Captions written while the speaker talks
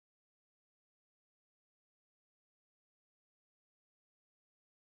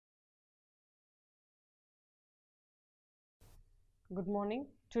Good morning.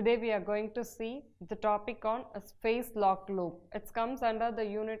 Today we are going to see the topic on a phase lock loop. It comes under the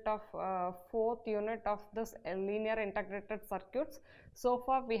unit of fourth unit of this linear integrated circuits. So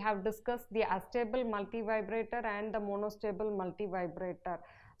far we have discussed the astable multivibrator and the monostable multivibrator.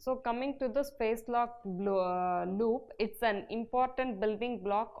 So coming to this phase lock loop, it's an important building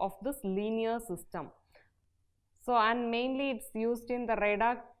block of this linear system. So and mainly it's used in the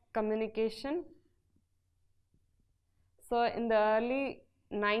radar communication. So in the early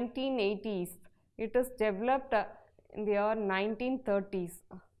 1980s, it is developed in the year 1930s.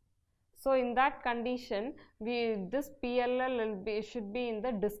 So in that condition, this PLL should be in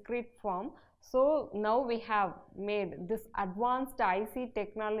the discrete form. So now we have made this advanced IC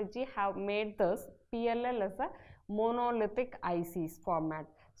technology have made this PLL as a monolithic ICs format.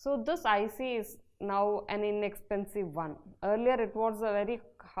 So this IC is now an inexpensive one. Earlier it was a very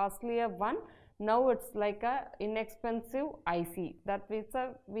costlier one. Now it's like a inexpensive IC that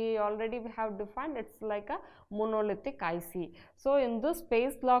we already have defined. It's like a monolithic IC. So in this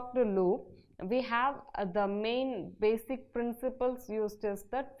phase locked loop, we have the main basic principles used is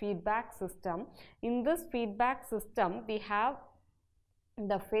the feedback system. In this feedback system, we have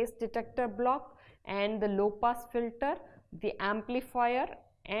the phase detector block and the low pass filter, the amplifier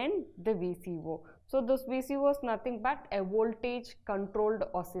and the VCO. So this VCO is nothing but a voltage controlled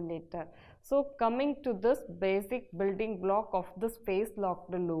oscillator. So coming to this basic building block of this phase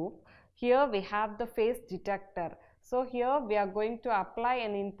locked loop, here we have the phase detector. So here we are going to apply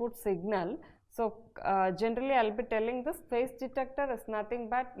an input signal. So generally I will be telling this phase detector is nothing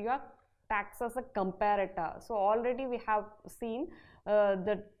but your acts as a comparator. So already we have seen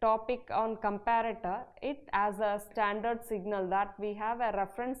the topic on comparator. It as a standard signal that we have a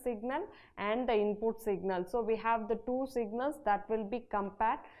reference signal and the input signal. So we have the two signals that will be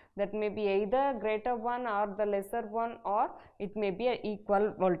compared, that may be either greater one or the lesser one, or it may be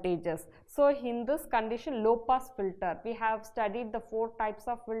equal voltages. So in this condition, low pass filter, we have studied the four types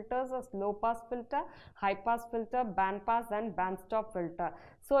of filters as low pass filter, high pass filter, band pass and band stop filter.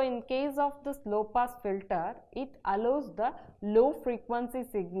 So in case of this low pass filter, it allows the low frequency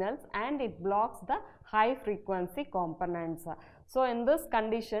signals and it blocks the high frequency components. So in this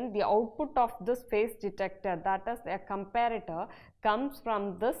condition, the output of this phase detector, that is a comparator, comes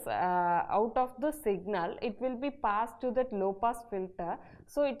from this out of the signal. It will be passed to that low pass filter.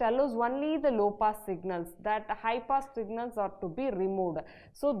 So it allows only the low pass signals, that high pass signals are to be removed.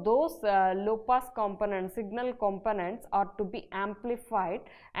 So those low pass components, signal components are to be amplified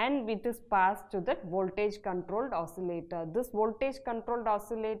and it is passed to that voltage controlled oscillator. This voltage controlled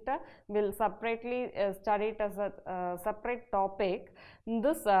oscillator will separately study it as a separate topic.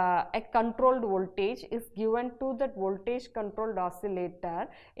 This a controlled voltage is given to that voltage controlled oscillator.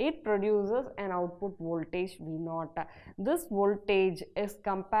 It produces an output voltage V0. This voltage is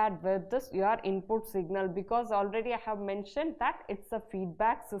compared with this your input signal, because already I have mentioned that it's a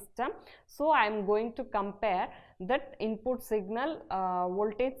feedback system. So I am going to compare that input signal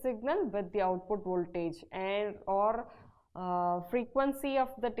voltage signal with the output voltage and or frequency of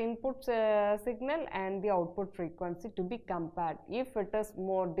that input signal and the output frequency to be compared. If it is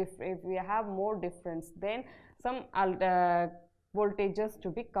more if we have more difference, then some voltages to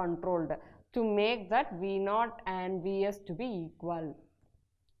be controlled to make that V0 and Vs to be equal.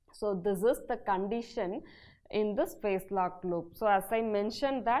 So this is the condition in this phase lock loop. So as I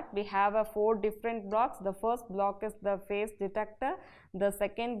mentioned that we have four different blocks. The first block is the phase detector, the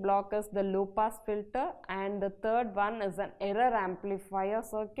second block is the low pass filter, and the third one is an error amplifier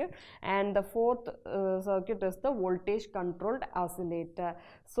circuit, and the fourth circuit is the voltage controlled oscillator.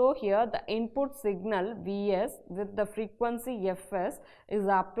 So here the input signal Vs with the frequency Fs is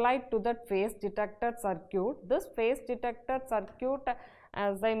applied to that phase detector circuit. This phase detector circuit,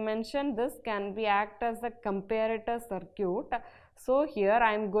 as I mentioned, this can be act as a comparator circuit. So here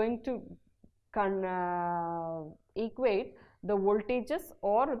I am going to equate the voltages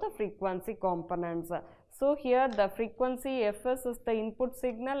or the frequency components. So here the frequency Fs is the input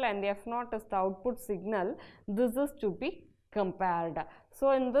signal and F0 is the output signal. This is to be compared.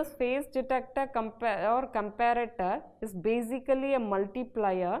 So in this phase detector comparator is basically a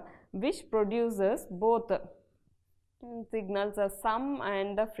multiplier which produces both signals, a sum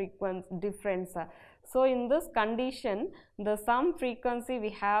and the frequency difference. So in this condition, the sum frequency we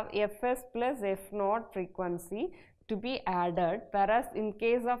have Fs plus F0 frequency to be added, whereas in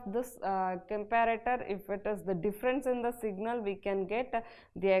case of this comparator, if it is the difference in the signal, we can get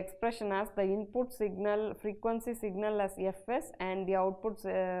the expression as the input signal frequency signal as Fs and the output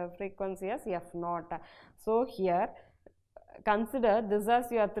frequency as F0. So here consider this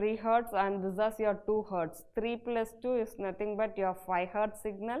as your 3 hertz and this as your 2 hertz. 3 plus 2 is nothing but your 5 hertz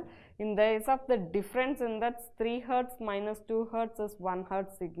signal. In the case of the difference in that 3 hertz minus 2 hertz is 1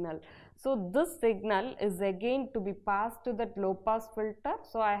 hertz signal. So this signal is again to be passed to that low pass filter.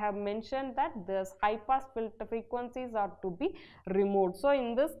 So I have mentioned that this high pass filter frequencies are to be removed. So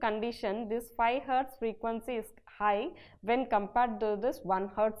in this condition, this 5 hertz frequency is high when compared to this 1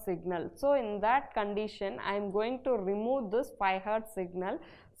 hertz signal. So in that condition, I am going to remove this 5 hertz signal.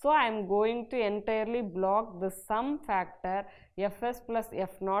 So I am going to entirely block the sum factor Fs plus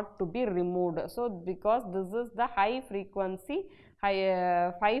F0 to be removed. So because this is the high frequency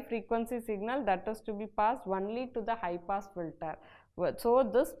signal that is to be passed only to the high pass filter. So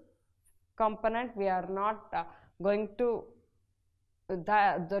this component we are not going to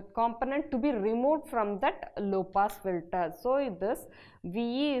the component to be removed from that low pass filter. So this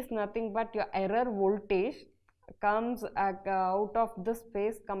VE is nothing but your error voltage comes out of this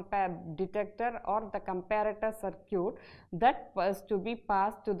phase detector or the comparator circuit that was to be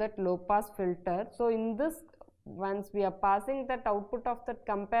passed to that low pass filter. So in this, once we are passing that output of that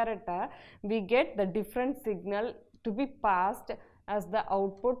comparator, we get the different signal to be passed as the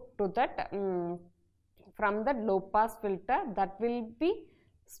output to that from that low pass filter that will be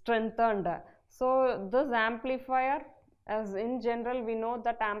strengthened. So this amplifier, as in general we know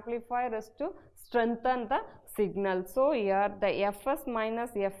that amplifier is to strengthen the signal. So here the Fs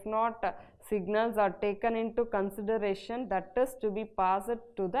minus F0 signals are taken into consideration, that is to be passed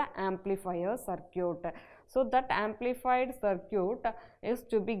to the amplifier circuit. So that amplified circuit is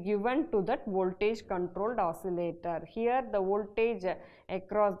to be given to that voltage controlled oscillator. Here the voltage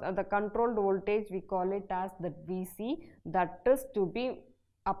across the controlled voltage, we call it as the VC, that is to be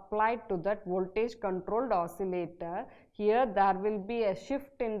applied to that voltage controlled oscillator. Here there will be a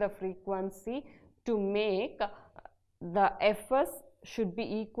shift in the frequency to make the Fs should be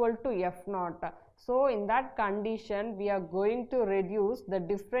equal to F0. So in that condition, we are going to reduce the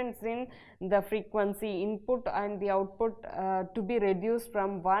difference in the frequency input and the output to be reduced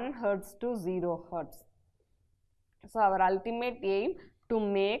from 1 hertz to 0 hertz. So our ultimate aim to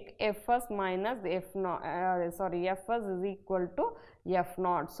make Fs minus F0, Fs is equal to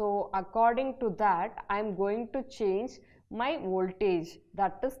F0. So according to that, I am going to change my voltage,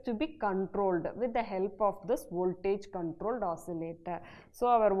 that is to be controlled with the help of this voltage controlled oscillator. So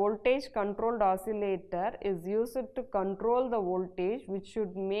our voltage controlled oscillator is used to control the voltage, which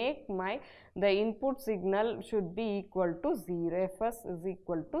should make the input signal should be equal to 0, Fs is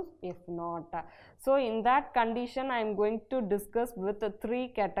equal to F0. So in that condition, I am going to discuss with the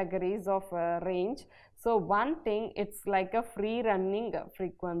 3 categories of range. So one thing, it's like a free running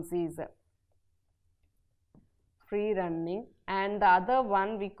frequencies, and the other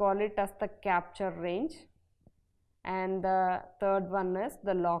one we call it as the capture range, and the third one is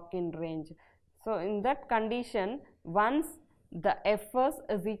the lock-in range. So in that condition, once the Fs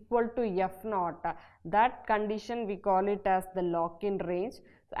is equal to F0, that condition we call it as the lock-in range,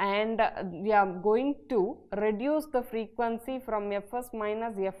 and we are going to reduce the frequency from Fs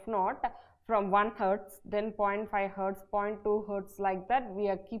minus F0 from 1 hertz, then 0.5 hertz, 0.2 hertz, like that. We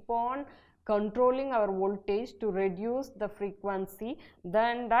are keep on controlling our voltage to reduce the frequency.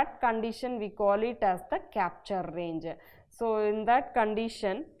 Then that condition we call it as the capture range. So in that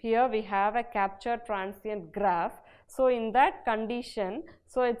condition, here we have a capture transient graph. So in that condition,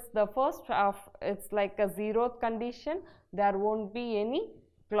 so it's the first of, it's like a 0th condition, there won't be any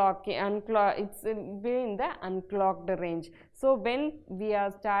it's be in the unclocked range. So when we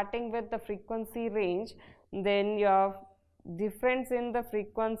are starting with the frequency range, then your difference in the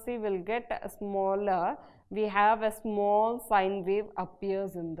frequency will get smaller. We have a small sine wave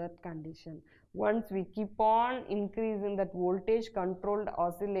appears in that condition. Once we keep on increasing that voltage controlled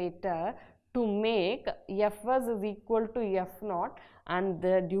oscillator to make Fs is equal to F0, and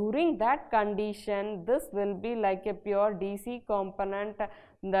during that condition, this will be like a pure DC component.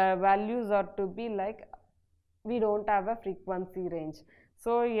 The values are to be like, we don't have a frequency range.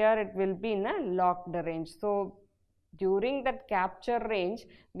 So here it will be in a locked range. So during that capture range,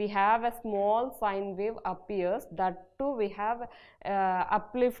 we have a small sine wave appears, that too we have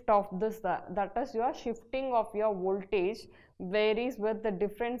uplift of this, that is your shifting of your voltage varies with the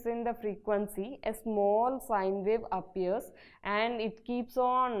difference in the frequency. A small sine wave appears and it keeps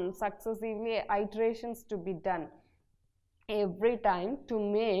on successively iterations to be done every time to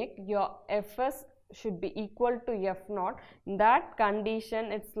make your Fs should be equal to F0. In that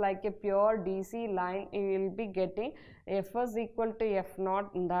condition, it's like a pure DC line. You will be getting Fs equal to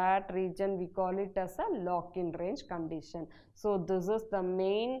F0. In that region, we call it as a lock-in range condition. So this is the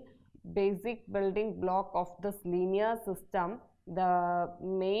main basic building block of this linear system. The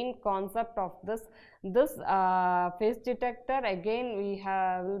main concept of this phase detector, again we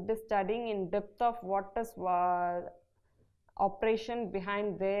will be studying in depth of what is operation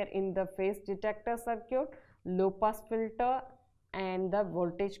behind there in the phase detector circuit, low pass filter and the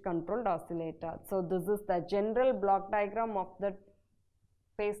voltage controlled oscillator. So this is the general block diagram of the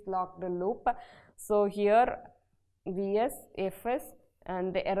phase locked loop. So here Vs, Fs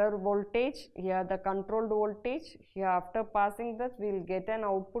and the error voltage, here the controlled voltage. Here after passing this we will get an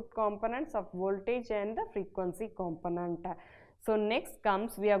output components of voltage and the frequency component. So next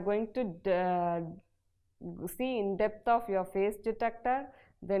comes, we are going to see in depth of your phase detector,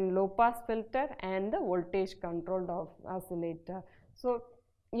 then low pass filter and the voltage controlled oscillator. So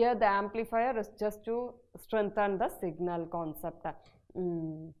here the amplifier is just to strengthen the signal concept.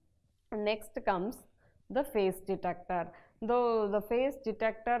 Next comes the phase detector. Though the phase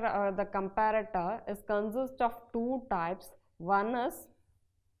detector or the comparator is consist of two types. One is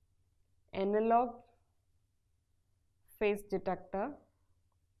analog phase detector,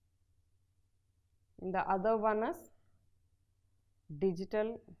 the other one is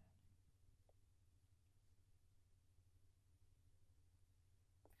digital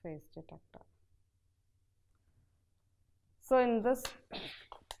phase detector. So in this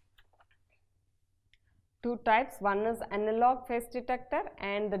two types, one is analog phase detector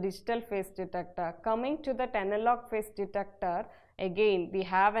and the digital phase detector. Coming to that analog phase detector, again we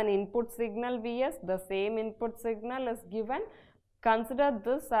have an input signal Vs, the same input signal is given. Consider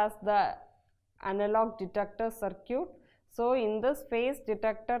this as the analog detector circuit. So in this phase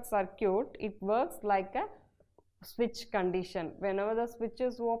detector circuit, it works like a switch condition. Whenever the switch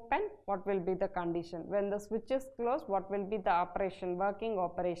is open, what will be the condition? When the switch is closed, what will be the operation, working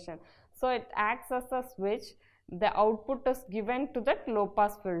operation? So it acts as a switch. The output is given to that low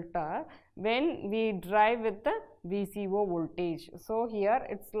pass filter when we drive with the VCO voltage. So here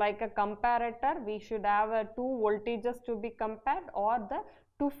it's like a comparator. We should have two voltages to be compared or the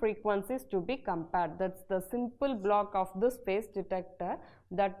two frequencies to be compared. That's the simple block of this phase detector.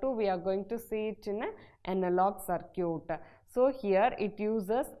 That too we are going to see it in an analog circuit. So here it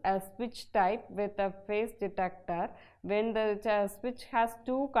uses a switch type with a phase detector when the switch has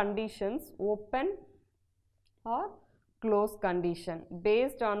two conditions, open or close condition,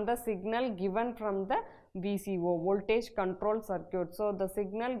 based on the signal given from the VCO, voltage control circuit. So the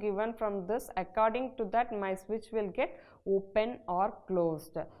signal given from this, according to that my switch will get open or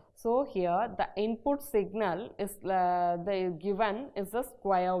closed. So here the input signal is the given is a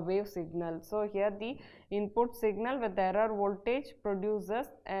square wave signal. So here the input signal with the error voltage produces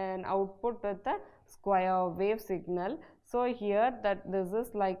an output with a square wave signal. So here that this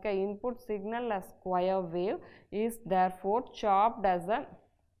is like a input signal as square wave is therefore chopped as a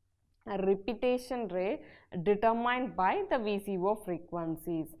repetition rate determined by the VCO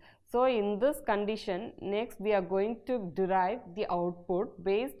frequencies. So in this condition, next we are going to derive the output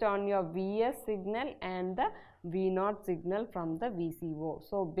based on your Vs signal and the V0 signal from the VCO.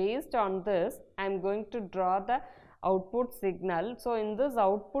 So based on this, I am going to draw the output signal. So in this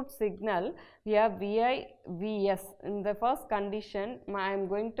output signal, we have Vi, Vs. In the first condition, I am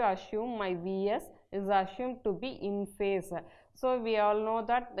going to assume my Vs is assumed to be in phase. So we all know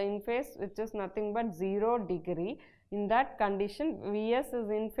that the in phase, which is nothing but 0 degree. In that condition, Vs is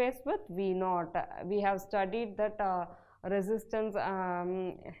in phase with V0. We have studied that resistance,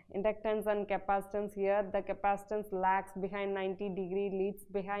 inductance and capacitance. Here the capacitance lags behind 90 degree, leads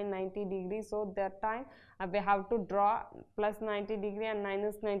behind 90 degree. So that time we have to draw plus 90 degree and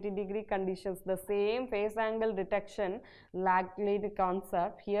minus 90 degree conditions. The same phase angle detection lag lead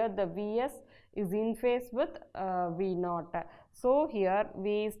concept. Here the Vs is in phase with V0. So here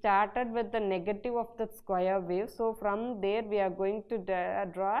we started with the negative of the square wave. So from there we are going to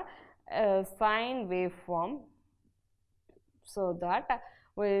draw a sine waveform, so that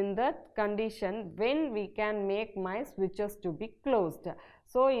in that condition when we can make my switches to be closed.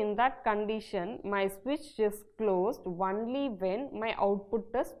 So in that condition my switch is closed only when my output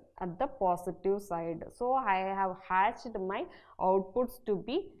is at the positive side. So I have hatched my outputs to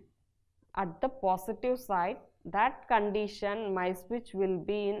be at the positive side. That condition my switch will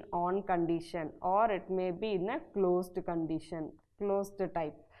be in on condition, or it may be in a closed condition, closed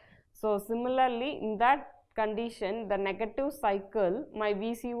type. So similarly in that condition, the negative cycle, my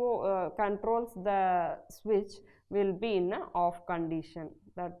VCO controls the switch will be in a off condition.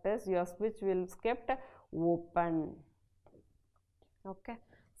 That is, your switch will kept open. Okay.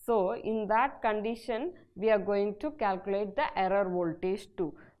 So in that condition we are going to calculate the error voltage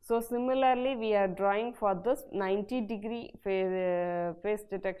too. So similarly, we are drawing for this 90-degree phase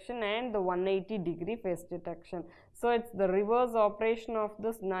detection and the 180-degree phase detection. So it's the reverse operation of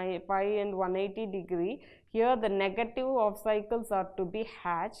this pi and 180-degree. Here the negative of cycles are to be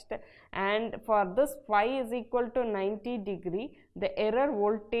hatched, and for this pi is equal to 90-degree, the error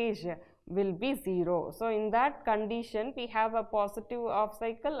voltage will be 0. So in that condition, we have a positive half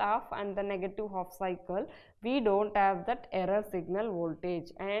cycle off and the negative half cycle. We don't have that error signal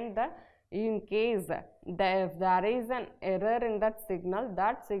voltage, and in case if there is an error in that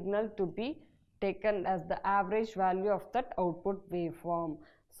signal to be taken as the average value of that output waveform.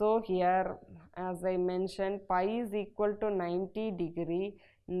 So here, as I mentioned, pi is equal to 90-degree.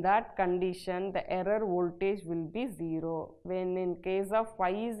 In that condition, the error voltage will be 0. When in case of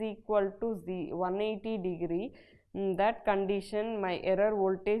pi is equal to 180-degree, in that condition my error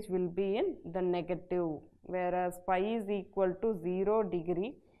voltage will be in the negative, whereas pi is equal to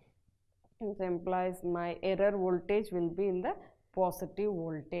 0-degree, it implies my error voltage will be in the positive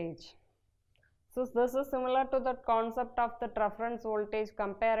voltage. So this is similar to the concept of the reference voltage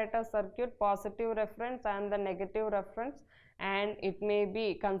comparator circuit, positive reference and the negative reference, and it may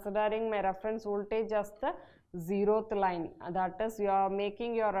be considering my reference voltage as the 0th line, that is you are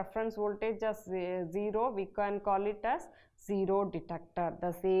making your reference voltage as 0, we can call it as 0 detector.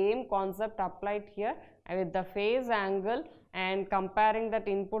 The same concept applied here with the phase angle and comparing that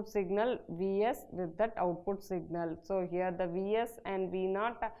input signal Vs with that output signal. So here the Vs and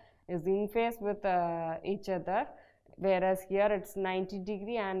V0 is in phase with each other, whereas here it's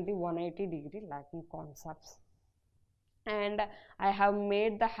 90-degree and the 180-degree lagging concepts. And I have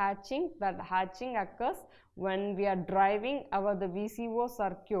made the hatching. That hatching occurs when we are driving the VCO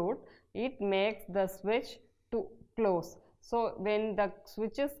circuit. It makes the switch to close. So when the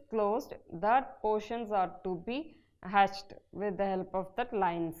switch is closed, that portions are to be hatched with the help of that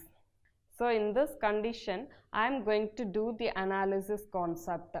lines. So in this condition, I am going to do the analysis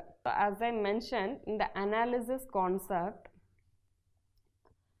concept. So as I mentioned, in the analysis concept,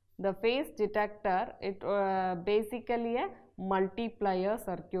 the phase detector, it basically a multiplier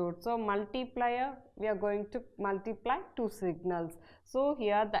circuit. So multiplier, we are going to multiply two signals. So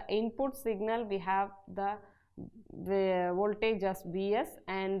here the input signal, we have the voltage as Vs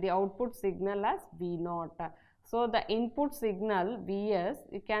and the output signal as V0. So the input signal Vs,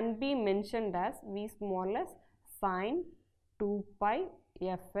 it can be mentioned as V small s sine 2 pi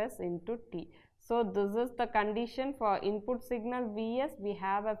Fs into T. So this is the condition for input signal Vs. We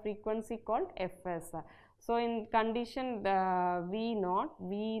have a frequency called Fs. So in condition the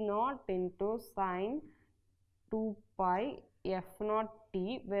V0 into sine 2 pi F0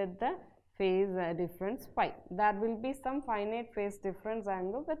 T with the phase difference pi. There will be some finite phase difference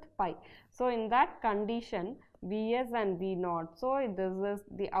angle with pi. So in that condition, Vs and V0. So this is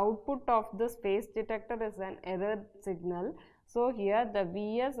the output of this phase detector is an error signal. So here the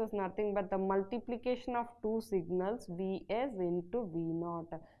Vs is nothing but the multiplication of two signals Vs into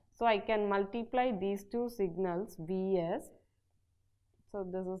V0. So I can multiply these two signals Vs. So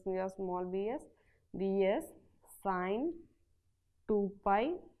this is your small Vs. Vs sine 2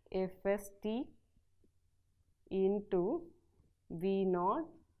 pi Fst into V0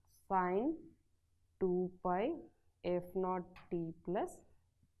 sine 2 pi F0 T plus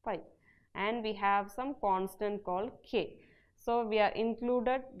pi, and we have some constant called K. So we are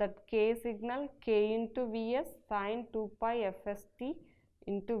included that K signal, K into Vs sine 2 pi Fst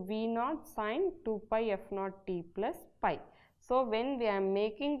into V0 sine 2 pi F0 T plus pi. So when we are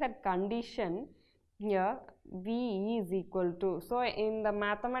making that condition, here V is equal to, so in the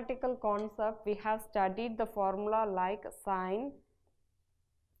mathematical concept we have studied the formula like sine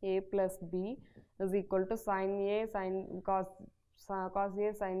A plus B is equal to sine A sine cos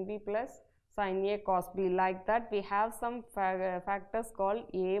A sine B plus sine A cos B. Like that we have some factors called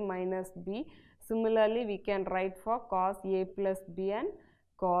A minus B. Similarly we can write for cos A plus B and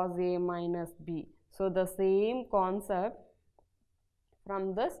cos A minus B. So the same concept,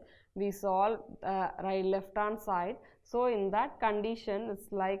 from this we solve right left hand side. So in that condition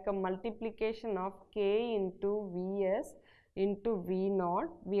it's like a multiplication of K into Vs into V0.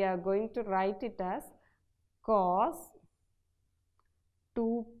 We are going to write it as cos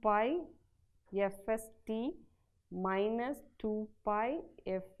 2 pi Fst minus 2 pi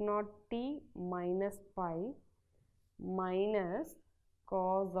F0 T minus pi minus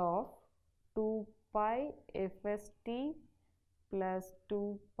cos of 2 pi Fst plus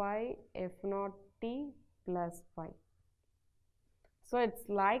 2 pi F0 T plus pi. So it's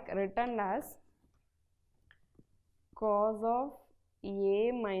like written as cos of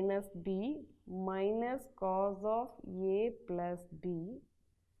A minus B minus cos of A plus B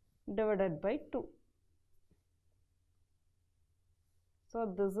divided by 2.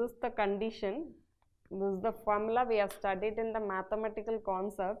 So this is the condition. This is the formula we have studied in the mathematical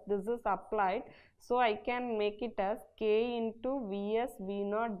concept. This is applied. So I can make it as k into Vs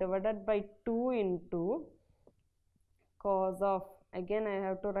V0 divided by 2 into cos of, again I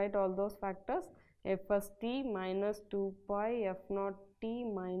have to write all those factors, Fst minus 2 pi F0 t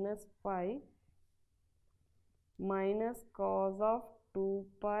minus pi minus cos of 2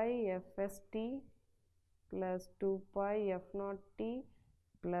 pi Fst plus 2 pi F0 t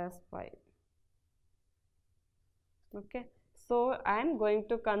plus pi. Okay, so I am going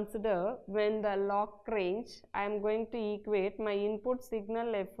to consider when the Lagrange, I am going to equate my input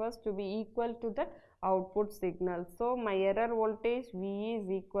signal Fs to be equal to the output signal. So my error voltage V is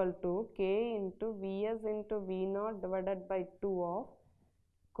equal to k into Vs into V0 divided by 2 of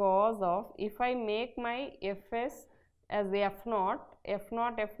cos of, if I make my Fs as F0,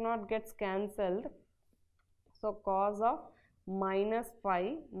 F0 gets cancelled. So cos of minus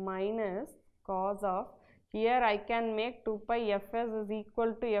pi minus cos of, here I can make 2 pi Fs is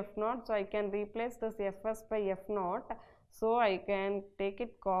equal to F0, so I can replace this Fs by F0. So I can take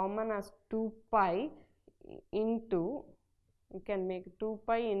it common as 2 pi into, you can make 2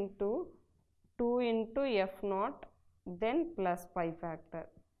 pi into 2 into F0 then plus pi factor.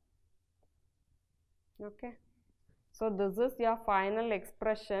 Okay. So this is your final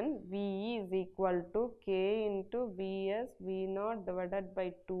expression. V is equal to k into Vs V0 divided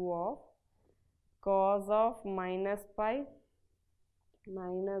by 2 of cos of minus pi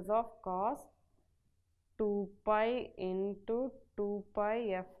minus of cos 2 pi into 2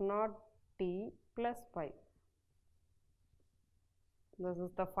 pi F0 t plus pi. This is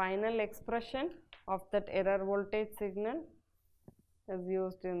the final expression of that error voltage signal as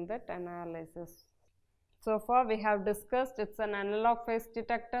used in that analysis. So far we have discussed it's an analog phase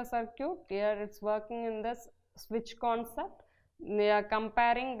detector circuit. Here it's working in this switch concept. We are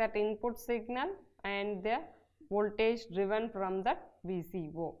comparing that input signal and the voltage driven from that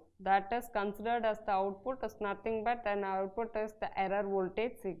VCO. That is considered as the output is nothing but an output is the error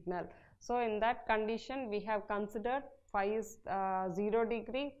voltage signal. So in that condition we have considered phi is 0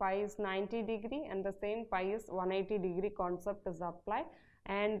 degree, phi is 90 degree and the same phi is 180 degree concept is applied,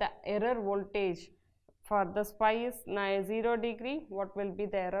 and the error voltage for this phi is 0 degree, what will be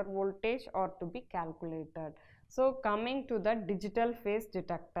the error voltage or to be calculated. So coming to the digital phase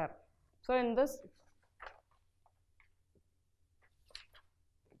detector. So in this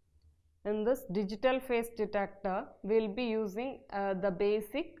digital phase detector we will be using the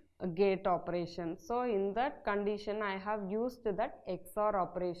basic gate operation. So in that condition I have used that XOR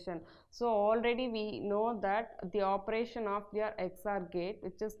operation. So already we know that the operation of your XOR gate,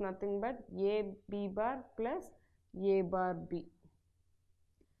 which is nothing but A B bar plus A bar B.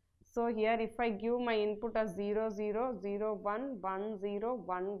 So here if I give my input as 0 0 0 1 1 0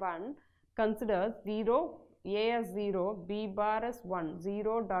 1 1, consider 0 A as 0, B bar as 1,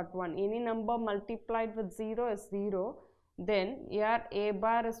 0 dot 1, any number multiplied with 0 is 0. Then here A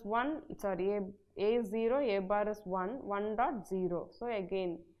bar is 1, sorry, A is 0, A bar is 1, 1 dot 0. So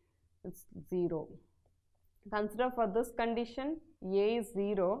again it's 0. Consider for this condition A is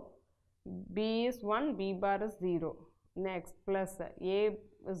 0, B is 1, B bar is 0. Next plus A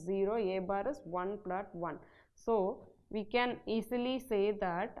is 0, A bar is 1 plus 1. So we can easily say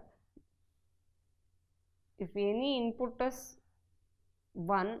that if any input is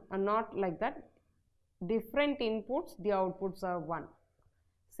 1 or not like that, different inputs the outputs are 1,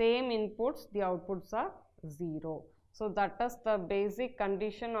 same inputs the outputs are 0. So that is the basic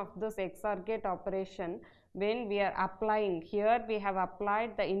condition of this XOR gate operation. When we are applying, here we have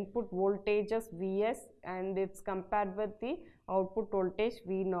applied the input voltages Vs and it's compared with the output voltage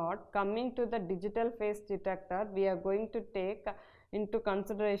V0. Coming to the digital phase detector, we are going to take into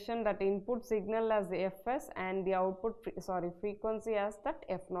consideration that input signal as Fs and the output frequency as that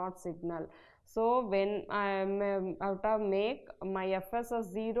F0 signal. So when I am out of make my Fs as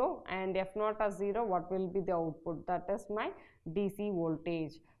 0 and F0 as 0, what will be the output? That is my DC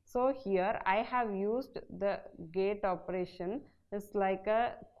voltage. So here I have used the gate operation is like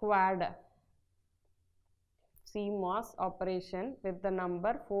a quad CMOS operation with the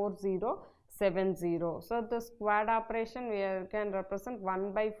number 4070. So this quad operation we can represent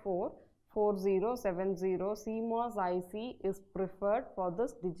 1 by 4, 4070. CMOS IC is preferred for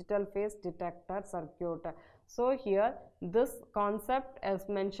this digital phase detector circuit. So here this concept is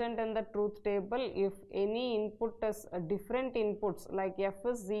mentioned in the truth table. If any input is different inputs like F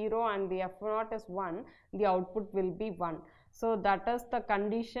is 0 and the F0 is 1, the output will be 1. So that is the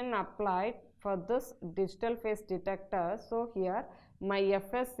condition applied for this digital phase detector. So here my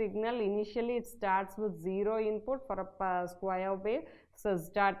FS signal initially it starts with 0 input for a square wave. So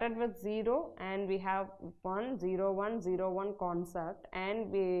started with 0 and we have 1 0 1 0 1 concept, and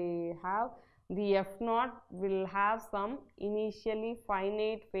we have the F0 will have some initially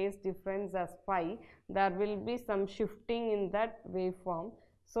finite phase difference as phi. There will be some shifting in that waveform.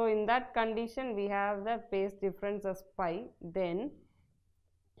 So in that condition we have the phase difference as pi. Then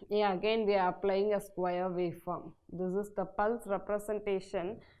again we are applying a square waveform. This is the pulse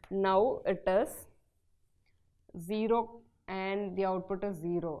representation. Now it is 0 and the output is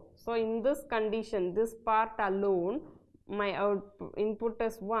 0. So in this condition, this part alone, my input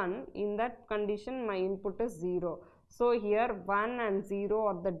is 1. In that condition my input is 0. So here 1 and 0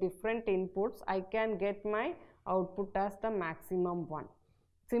 are the different inputs. I can get my output as the maximum 1.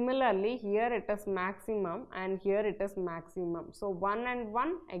 Similarly, here it is maximum and here it is maximum. So 1 and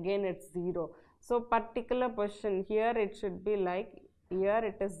 1, again it's 0. So particular position, here it should be like, here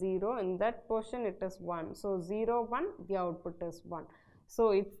it is 0, in that portion it is 1. So 0 1, the output is 1.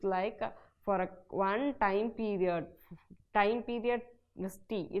 So it's like for a one time period is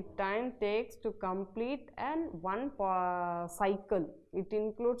t, it time takes to complete and one cycle. It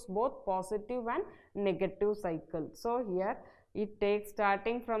includes both positive and negative cycle. So here it takes,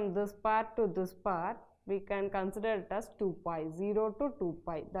 starting from this part to this part, we can consider it as 2 pi, 0 to 2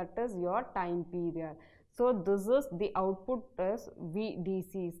 pi, that is your time period. So this is the output is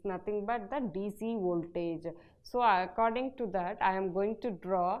VDC, is nothing but the DC voltage. So according to that, I am going to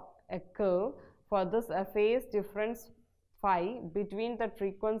draw a curve for this phase difference phi between the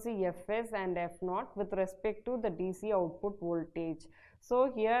frequency Fs and F0 with respect to the DC output voltage.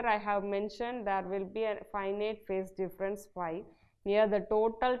 So here I have mentioned there will be a finite phase difference phi. Here the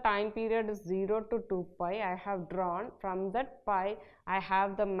total time period is 0 to 2 pi. I have drawn from that pi, I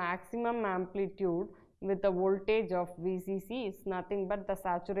have the maximum amplitude with the voltage of VCC is nothing but the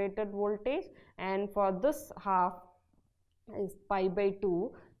saturated voltage, and for this half is pi by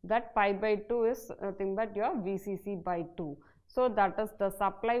 2. That pi by 2 is nothing but your VCC by 2. So that is the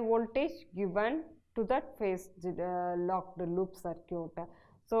supply voltage given to that phase locked loop circuit.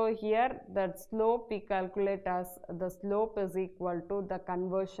 So here that slope we calculate as the slope is equal to the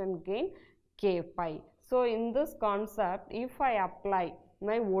conversion gain k pi. So in this concept, if I apply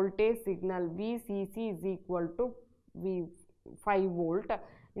my voltage signal VCC is equal to 5 volt,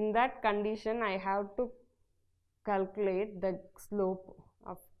 in that condition I have to calculate the slope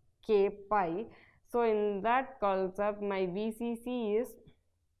of k pi. So in that concept my VCC is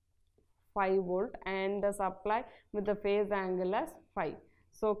 5 volt and the supply with the phase angle as 5.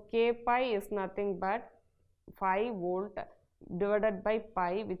 So k pi is nothing but 5 volt divided by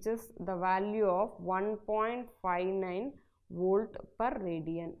pi, which is the value of 1.59 volt per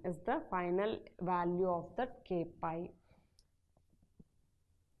radian is the final value of the k pi.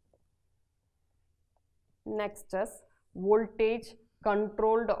 Next is voltage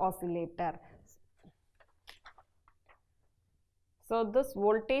controlled oscillator. So this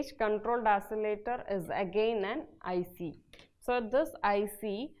voltage controlled oscillator is again an IC. So this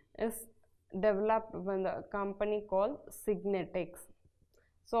IC is developed by the company called Signetics.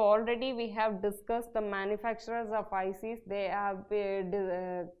 So already we have discussed the manufacturers of ICs. They have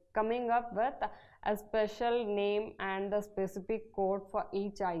been coming up with a special name and a specific code for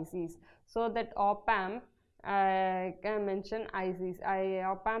each ICs. So that op-amp, I can mention ICs.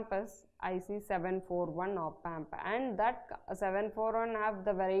 Op-amp is IC 741 op-amp, and that 741 have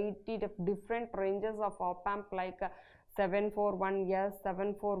the variety of different ranges of op-amp like 741S,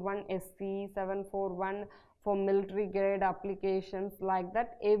 741SC, 741 for military grade applications, like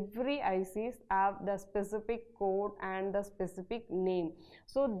that. Every ICs have the specific code and the specific name.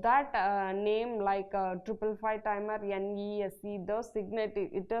 So that name like 555 timer, NESC, those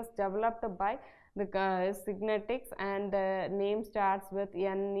Signetics, it is developed by the Signetics, and the name starts with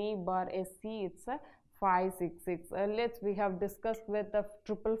NE bar SC, it's a 566. We have discussed with the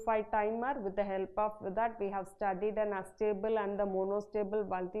 555 timer. With the help of that we have studied an astable and the monostable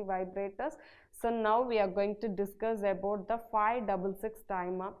multi vibrators. So now we are going to discuss about the 566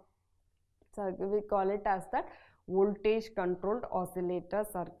 timer. So we call it as the voltage controlled oscillator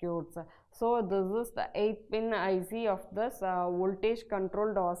circuits. So this is the 8-pin IC of this voltage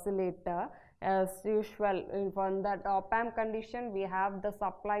controlled oscillator. As usual, from that op-amp condition we have the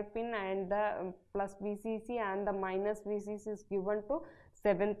supply pin and the plus VCC and the minus VCC is given to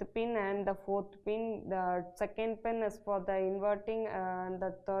 7th pin and the 4th pin. The 2nd pin is for the inverting and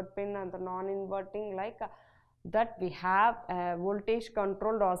the 3rd pin and the non-inverting, like that. We have a voltage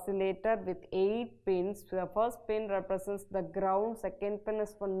controlled oscillator with 8 pins. The first pin represents the ground, 2nd pin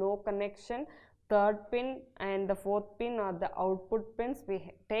is for no connection, third pin and the fourth pin are the output pins. We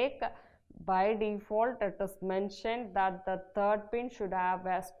take by default it is mentioned that the third pin should have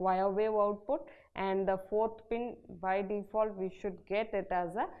a square wave output, and the fourth pin by default we should get it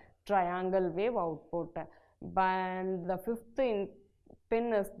as a triangle wave output. And the fifth pin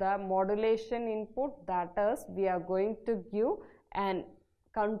is the modulation input, that is we are going to give an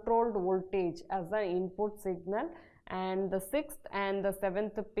controlled voltage as an input signal. And the sixth and the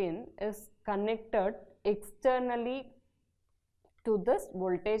seventh pin is connected externally to this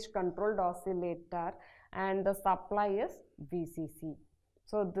voltage controlled oscillator, and the supply is VCC.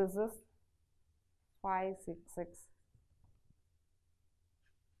 So this is 566.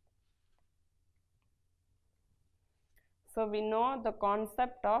 So we know the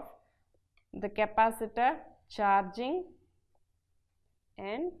concept of the capacitor charging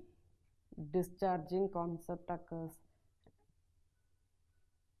and discharging concept occurs.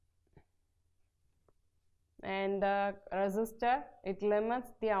 And the resistor, it limits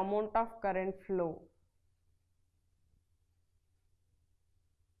the amount of current flow.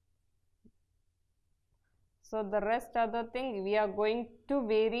 So the rest other thing we are going to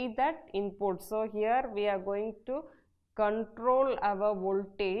vary that input. So here we are going to control our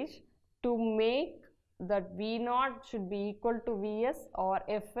voltage to make that V0 should be equal to Vs or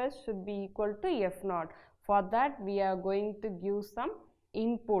Fs should be equal to F0. For that we are going to give some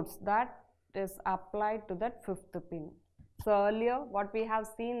inputs that is applied to that fifth pin. So earlier what we have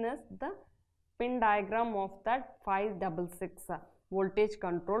seen is the pin diagram of that 566 voltage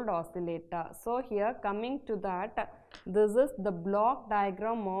controlled oscillator. So here coming to that, this is the block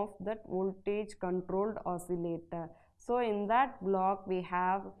diagram of that voltage controlled oscillator. So in that block we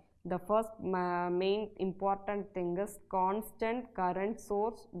have the first main important thing is constant current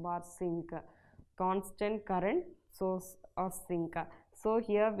source bar sink, constant current source or sink. So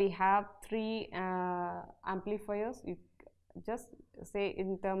here we have three amplifiers. You just say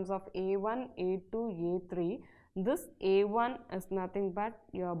in terms of A1, A2, A3. This A1 is nothing but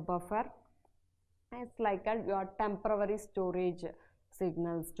your buffer. It's like your temporary storage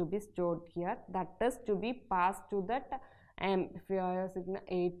signals to be stored here, that is to be passed to that amplifier signal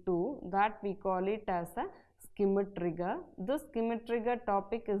A2, that we call it as a Schmitt trigger. This Schmitt trigger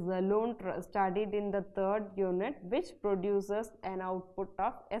topic is alone studied in the third unit, which produces an output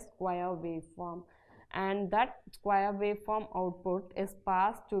of a square waveform, and that square waveform output is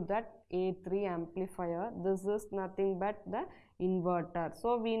passed to that A3 amplifier. This is nothing but the inverter.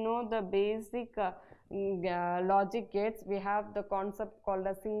 So we know the basic logic gates. We have the concept called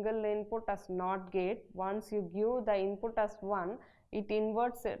a single input as NOT gate. Once you give the input as 1, it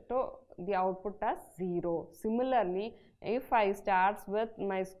inverts it to the output as 0. Similarly, if I start with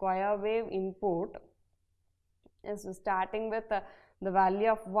my square wave input is starting with the value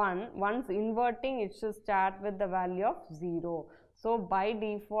of 1, once inverting it should start with the value of 0. So by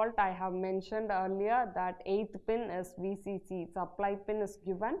default I have mentioned earlier that 8th pin is VCC, supply pin is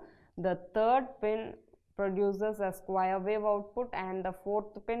given, the 3rd pin produces a square wave output and the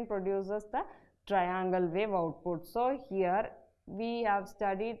 4th pin produces the triangle wave output. So here we have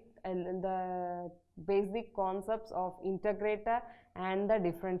studied the basic concepts of integrator and the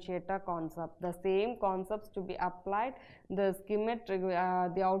differentiator concept. The same concepts to be applied. The Schmitt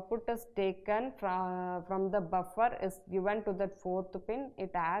the output is taken from the buffer is given to that 4th pin.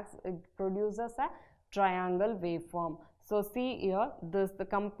 It produces a triangle waveform. So see here, the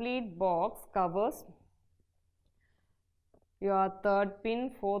complete box covers your 3rd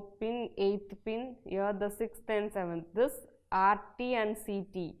pin, 4th pin, 8th pin, here the 6th and 7th. This RT and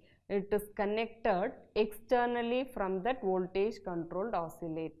CT, it is connected externally from that voltage controlled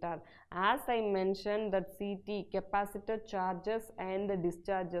oscillator. As I mentioned that CT, capacitor charges and the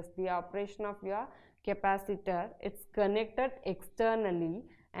discharges, the operation of your capacitor, it's connected externally,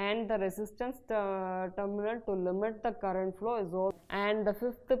 and the resistance terminal to limit the current flow is also. And the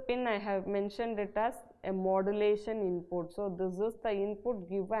 5th pin I have mentioned it as a modulation input. So this is the input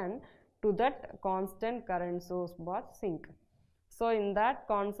given to that constant current source bar sink. So in that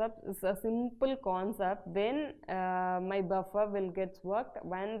concept is a simple concept. When my buffer will get worked,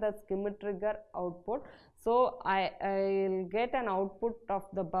 when the Schmitt trigger output, so I will get an output of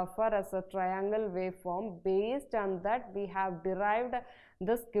the buffer as a triangle waveform. Based on that we have derived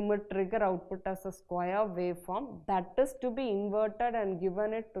the Schmitt trigger output as a square waveform, that is to be inverted and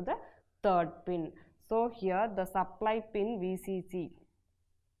given it to the 3rd pin. So here the supply pin VCC,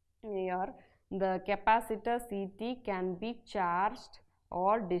 here the capacitor CT can be charged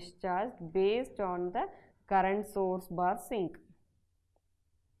or discharged based on the current source bar sink.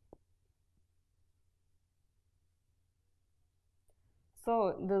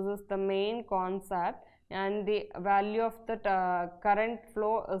 So this is the main concept, and the value of the current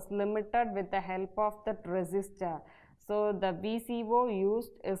flow is limited with the help of that resistor. So the VCO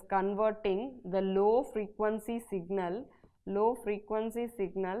used is converting the low frequency signal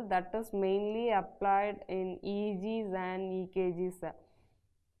that is mainly applied in EEGs and EKGs,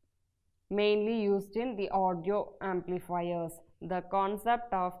 mainly used in the audio amplifiers. The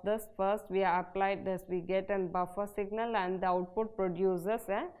concept of this, first we applied this, we get a buffer signal and the output produces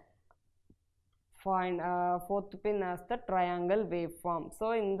a fourth pin as the triangle waveform.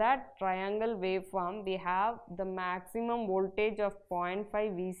 So in that triangle waveform we have the maximum voltage of 0.5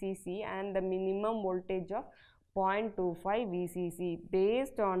 VCC and the minimum voltage of 0.25 VCC.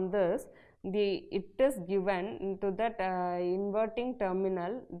 Based on this, it is given into that inverting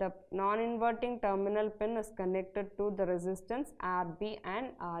terminal. The non-inverting terminal pin is connected to the resistance RB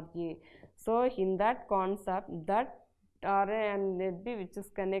and RA. So in that concept, that RA and ZB which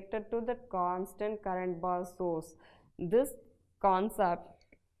is connected to the constant current bar source. This concept,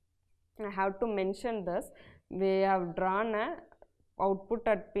 I have to mention this, we have drawn a output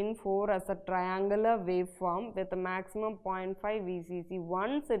at pin 4 as a triangular waveform with a maximum 0.5 VCC.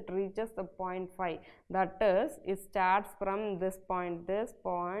 Once it reaches the 0.5, that is, it starts from this point, the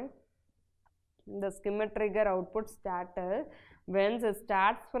skimmer trigger output starter. When it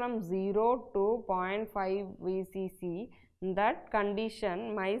starts from 0 to 0.5 VCC, in that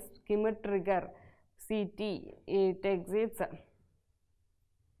condition my skimmer trigger CT, it exits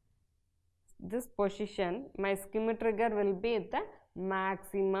this position, my skimmer trigger will be at the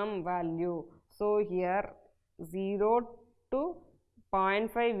maximum value. So here 0 to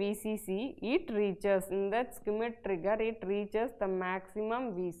 0.5 VCC, it reaches, in that skimmer trigger it reaches the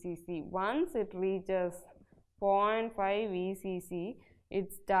maximum VCC. Once it reaches 0.5 VCC,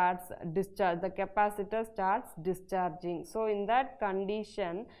 it starts discharge, the capacitor starts discharging. So in that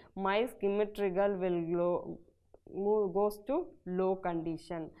condition my skimmer trigger will goes to low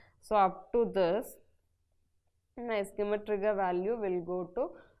condition. So up to this my skimmer trigger value will go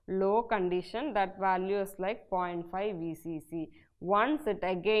to low condition, that value is like 0.5 VCC. Once it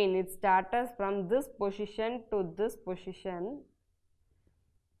again it starts from this position to this position,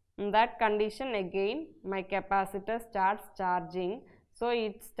 in that condition again my capacitor starts charging. So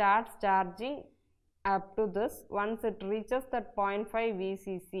it starts charging up to this. Once it reaches that 0.5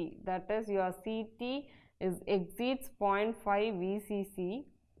 VCC, that is your CT exceeds 0.5 VCC,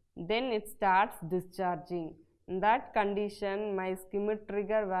 then it starts discharging. In that condition my skimmer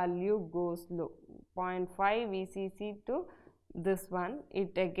trigger value goes low, 0.5 VCC to this one,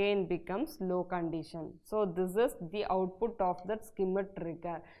 it again becomes low condition. So this is the output of that skimmer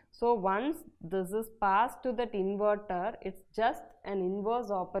trigger. So once this is passed to that inverter, it's just an inverse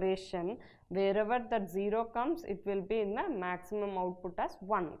operation. Wherever that 0 comes, it will be in the maximum output as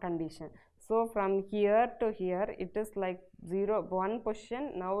 1 condition. So from here to here it is like 1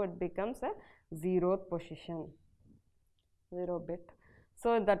 position, now it becomes a 0th position, 0 bit.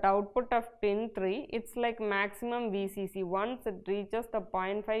 So that output of pin 3, it's like maximum VCC. Once it reaches the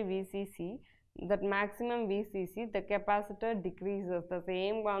 0.5 VCC, that maximum VCC, the capacitor decreases. The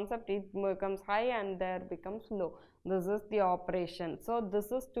same concept, it becomes high and there becomes low. This is the operation. So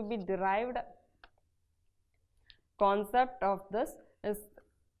this is to be derived, concept of this is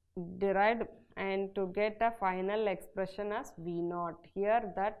derived, and to get a final expression as V0. Here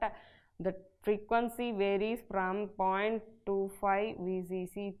that the frequency varies from 0.25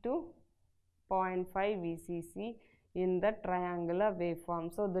 VCC to 0.5 VCC in the triangular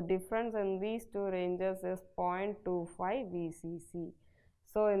waveform. So the difference in these two ranges is 0.25 VCC.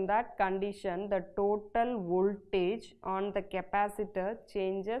 So in that condition the total voltage on the capacitor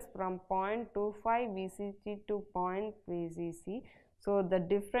changes from 0.25 VCC to 0.5 VCC. So the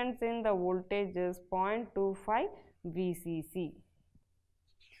difference in the voltage is 0.25 VCC.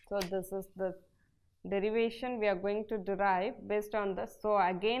 So this is the derivation we are going to derive based on this. So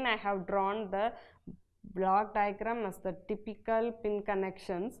again I have drawn the block diagram as the typical pin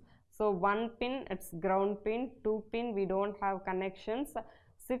connections. So 1 pin, it's ground pin, 2 pin we don't have connections,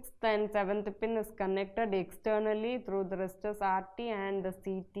 6th and 7th pin is connected externally through the resistors RT and the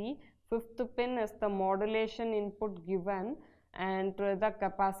CT, 5th pin is the modulation input given and to the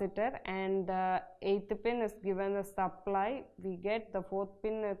capacitor, and 8th pin is given the supply. We get the 4th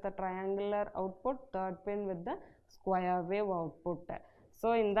pin with the triangular output, 3rd pin with the square wave output.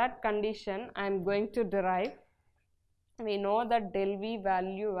 So in that condition I am going to derive, we know that del V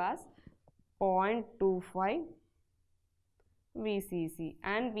value as 0.25 VCC,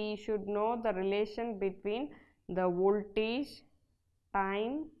 and we should know the relation between the voltage,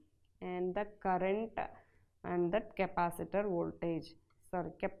 time and the current and that capacitor voltage.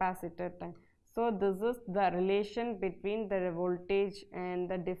 capacitor time. So this is the relation between the voltage and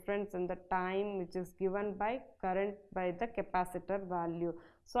the difference in the time which is given by current by the capacitor value.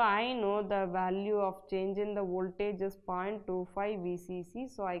 So I know the value of change in the voltage is 0.25 VCC.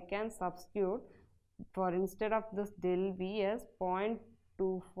 So I can substitute for instead of this del V as 0.25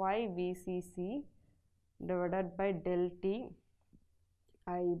 VCC divided by del T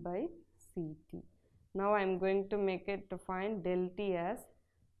I by CT. Now I am going to make it to find del T as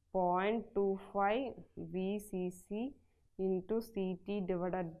 0.25 VCC into CT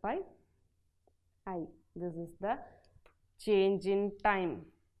divided by I. This is the change in time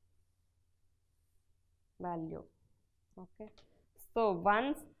value. Okay. So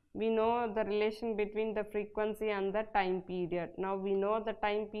once we know the relation between the frequency and the time period. Now we know the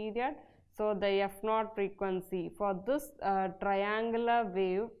time period. So the F0 frequency for this triangular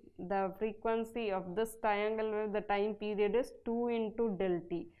wave, the frequency of this triangular wave, the time period is 2 into del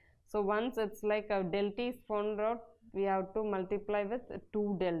T. So once it's like a del T is found out, we have to multiply with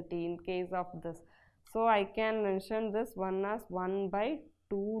 2 del T in case of this. So I can mention this one as 1 by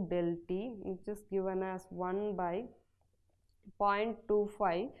 2 del T, which is given as 1 by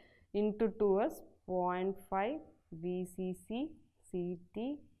 0.25 into 2 is 0.5 VCC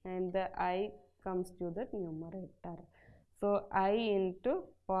CT, and the I comes to the numerator. So I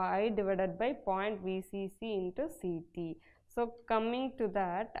divided by 0.0 VCC into CT. So coming to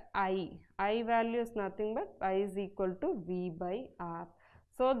that, I value is nothing but I is equal to V by R.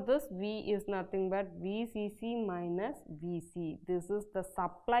 So this V is nothing but VCC minus VC. This is the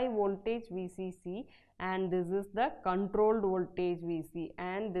supply voltage VCC and this is the controlled voltage VC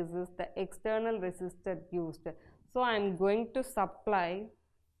and this is the external resistor used. So I am going to supply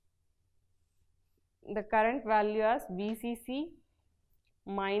the current value as VCC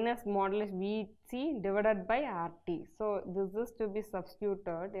minus modulus VC divided by RT. So this is to be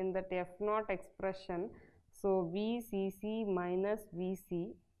substituted in that F0 expression. So VCC minus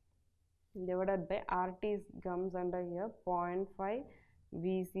VC divided by RT comes under here 0.5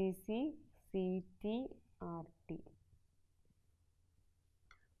 VCC CT RT.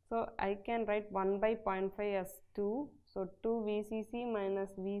 So I can write 1 by 0.5 as 2. So 2 VCC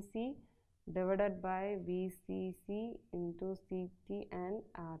minus VC divided by VCC into CT and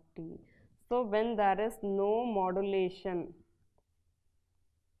RT. So when there is no modulation,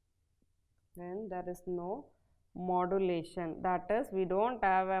 that is we don't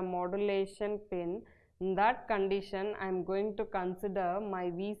have a modulation pin, in that condition I am going to consider my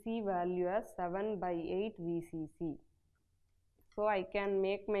VC value as 7 by 8 VCC. So I can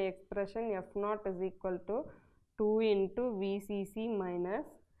make my expression F0 is equal to 2 into VCC minus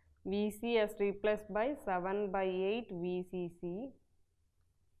VC as replaced by 7 by 8 VCC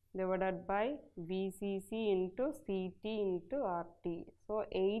divided by VCC into CT into RT. So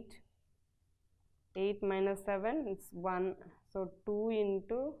 8 minus 7 is 1. So 2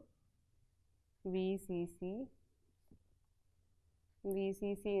 into VCC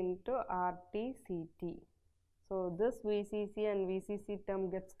into RT CT. So this VCC and VCC term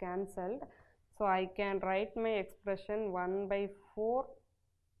gets cancelled. So I can write my expression 1 by 4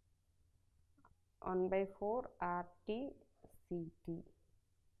 RT CT.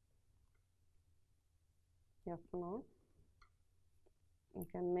 F0. You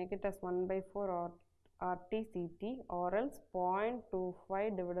can make it as 1 by 4 or RT CT or else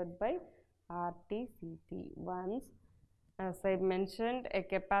 0.25 divided by RT CT. Once, as I mentioned, a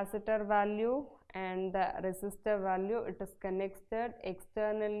capacitor value and the resistor value, it is connected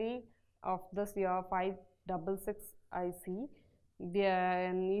externally of this your 566 IC. We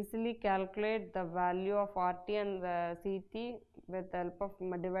can easily calculate the value of RT and the CT with the help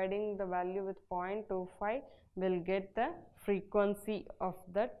of dividing the value with 0.25. Will get the frequency of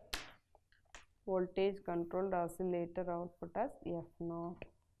that voltage controlled oscillator output as F0.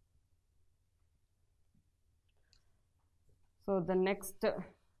 So the next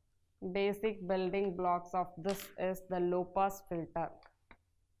basic building blocks of this is the low pass filter.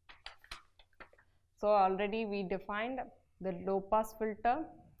 So already we defined the low pass filter.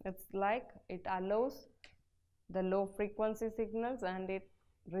 It's like it allows the low frequency signals and it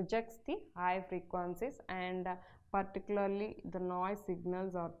rejects the high frequencies, and particularly the noise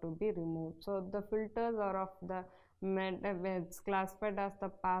signals are to be removed. So the filters are of the it's classified as the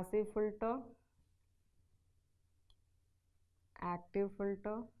passive filter, active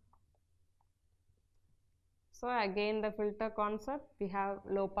filter. So again the filter concept, we have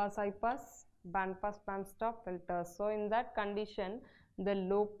low pass, high pass, band pass, band stop filters. So in that condition, the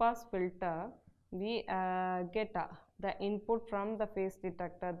low pass filter, we get the input from the phase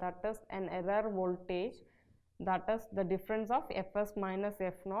detector, that is an error voltage that is the difference of Fs minus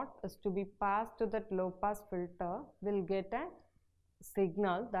F0 is to be passed to that low pass filter, will get a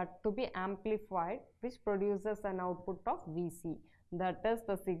signal that to be amplified, which produces an output of Vc. That is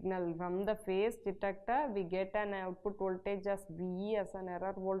the signal from the phase detector. We get an output voltage as VE, as an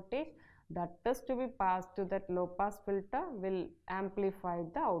error voltage, that is to be passed to that low pass filter, will amplify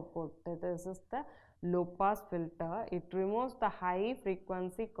the output. This is the low pass filter. It removes the high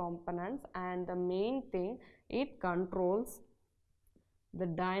frequency components, and the main thing, it controls the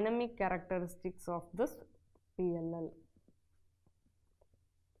dynamic characteristics of this PLL.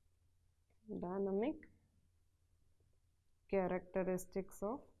 Dynamic characteristics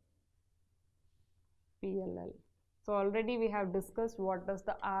of PLL. So already we have discussed what is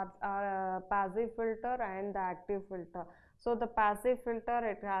the passive filter and the active filter. So the passive filter,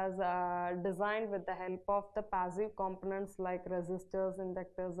 it has designed with the help of the passive components like resistors,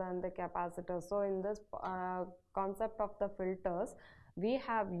 inductors and the capacitors. So in this concept of the filters, we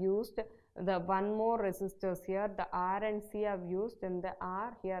have used the one more resistors here, the R and C have used. In the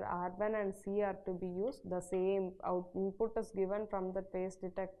R, here R1 and C are to be used. The same input is given from the phase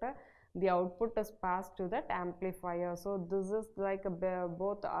detector, the output is passed to that amplifier. So this is like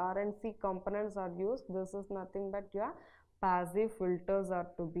both R and C components are used. This is nothing but your passive filters are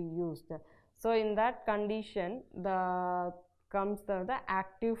to be used. So in that condition, comes the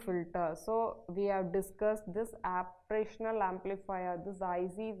active filter. So we have discussed this operational amplifier, this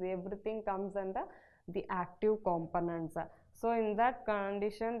ICs, everything comes under the active components. So in that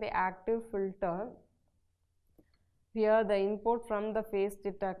condition, the active filter, here the input from the phase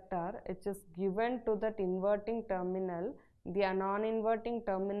detector, it is given to that inverting terminal, the non-inverting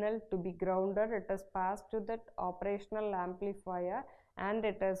terminal to be grounded, it is passed to that operational amplifier, and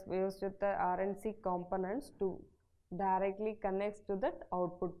it is used with the R and C components to directly connects to that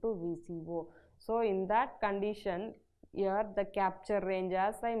output to VCO. So in that condition, here the capture range,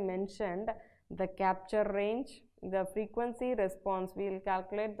 as I mentioned, the capture range, the frequency response, we will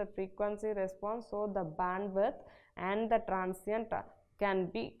calculate the frequency response. So the bandwidth and the transient can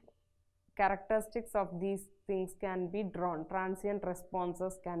be, characteristics of these things can be drawn, transient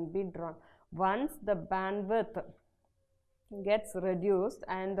responses can be drawn. Once the bandwidth gets reduced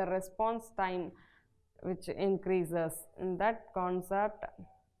and the response time which increases, in that concept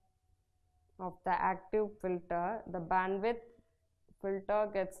of the active filter, the bandwidth filter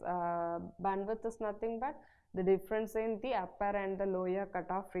gets, bandwidth is nothing but the difference in the upper and the lower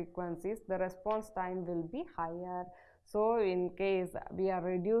cutoff frequencies, the response time will be higher. So in case we are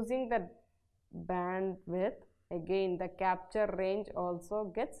reducing the bandwidth, again the capture range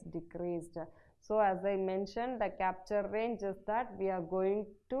also gets decreased. So as I mentioned, the capture range is that we are going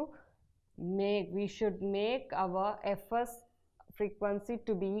to we should make our Fs frequency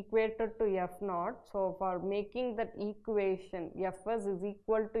to be equated to F0. So for making that equation, Fs is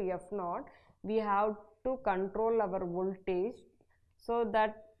equal to F0, we have to control our voltage. So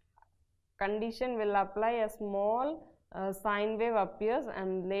that condition will apply, a small sine wave appears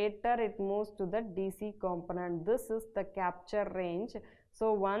and later it moves to the DC component. This is the capture range.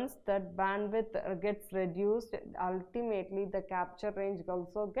 So once that bandwidth gets reduced, ultimately the capture range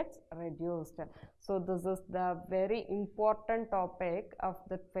also gets reduced. So this is the very important topic of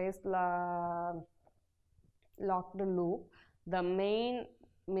the phase locked loop. The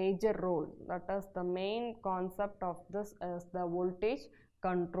major role, that is the main concept of this, is the voltage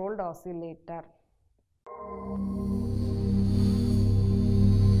controlled oscillator.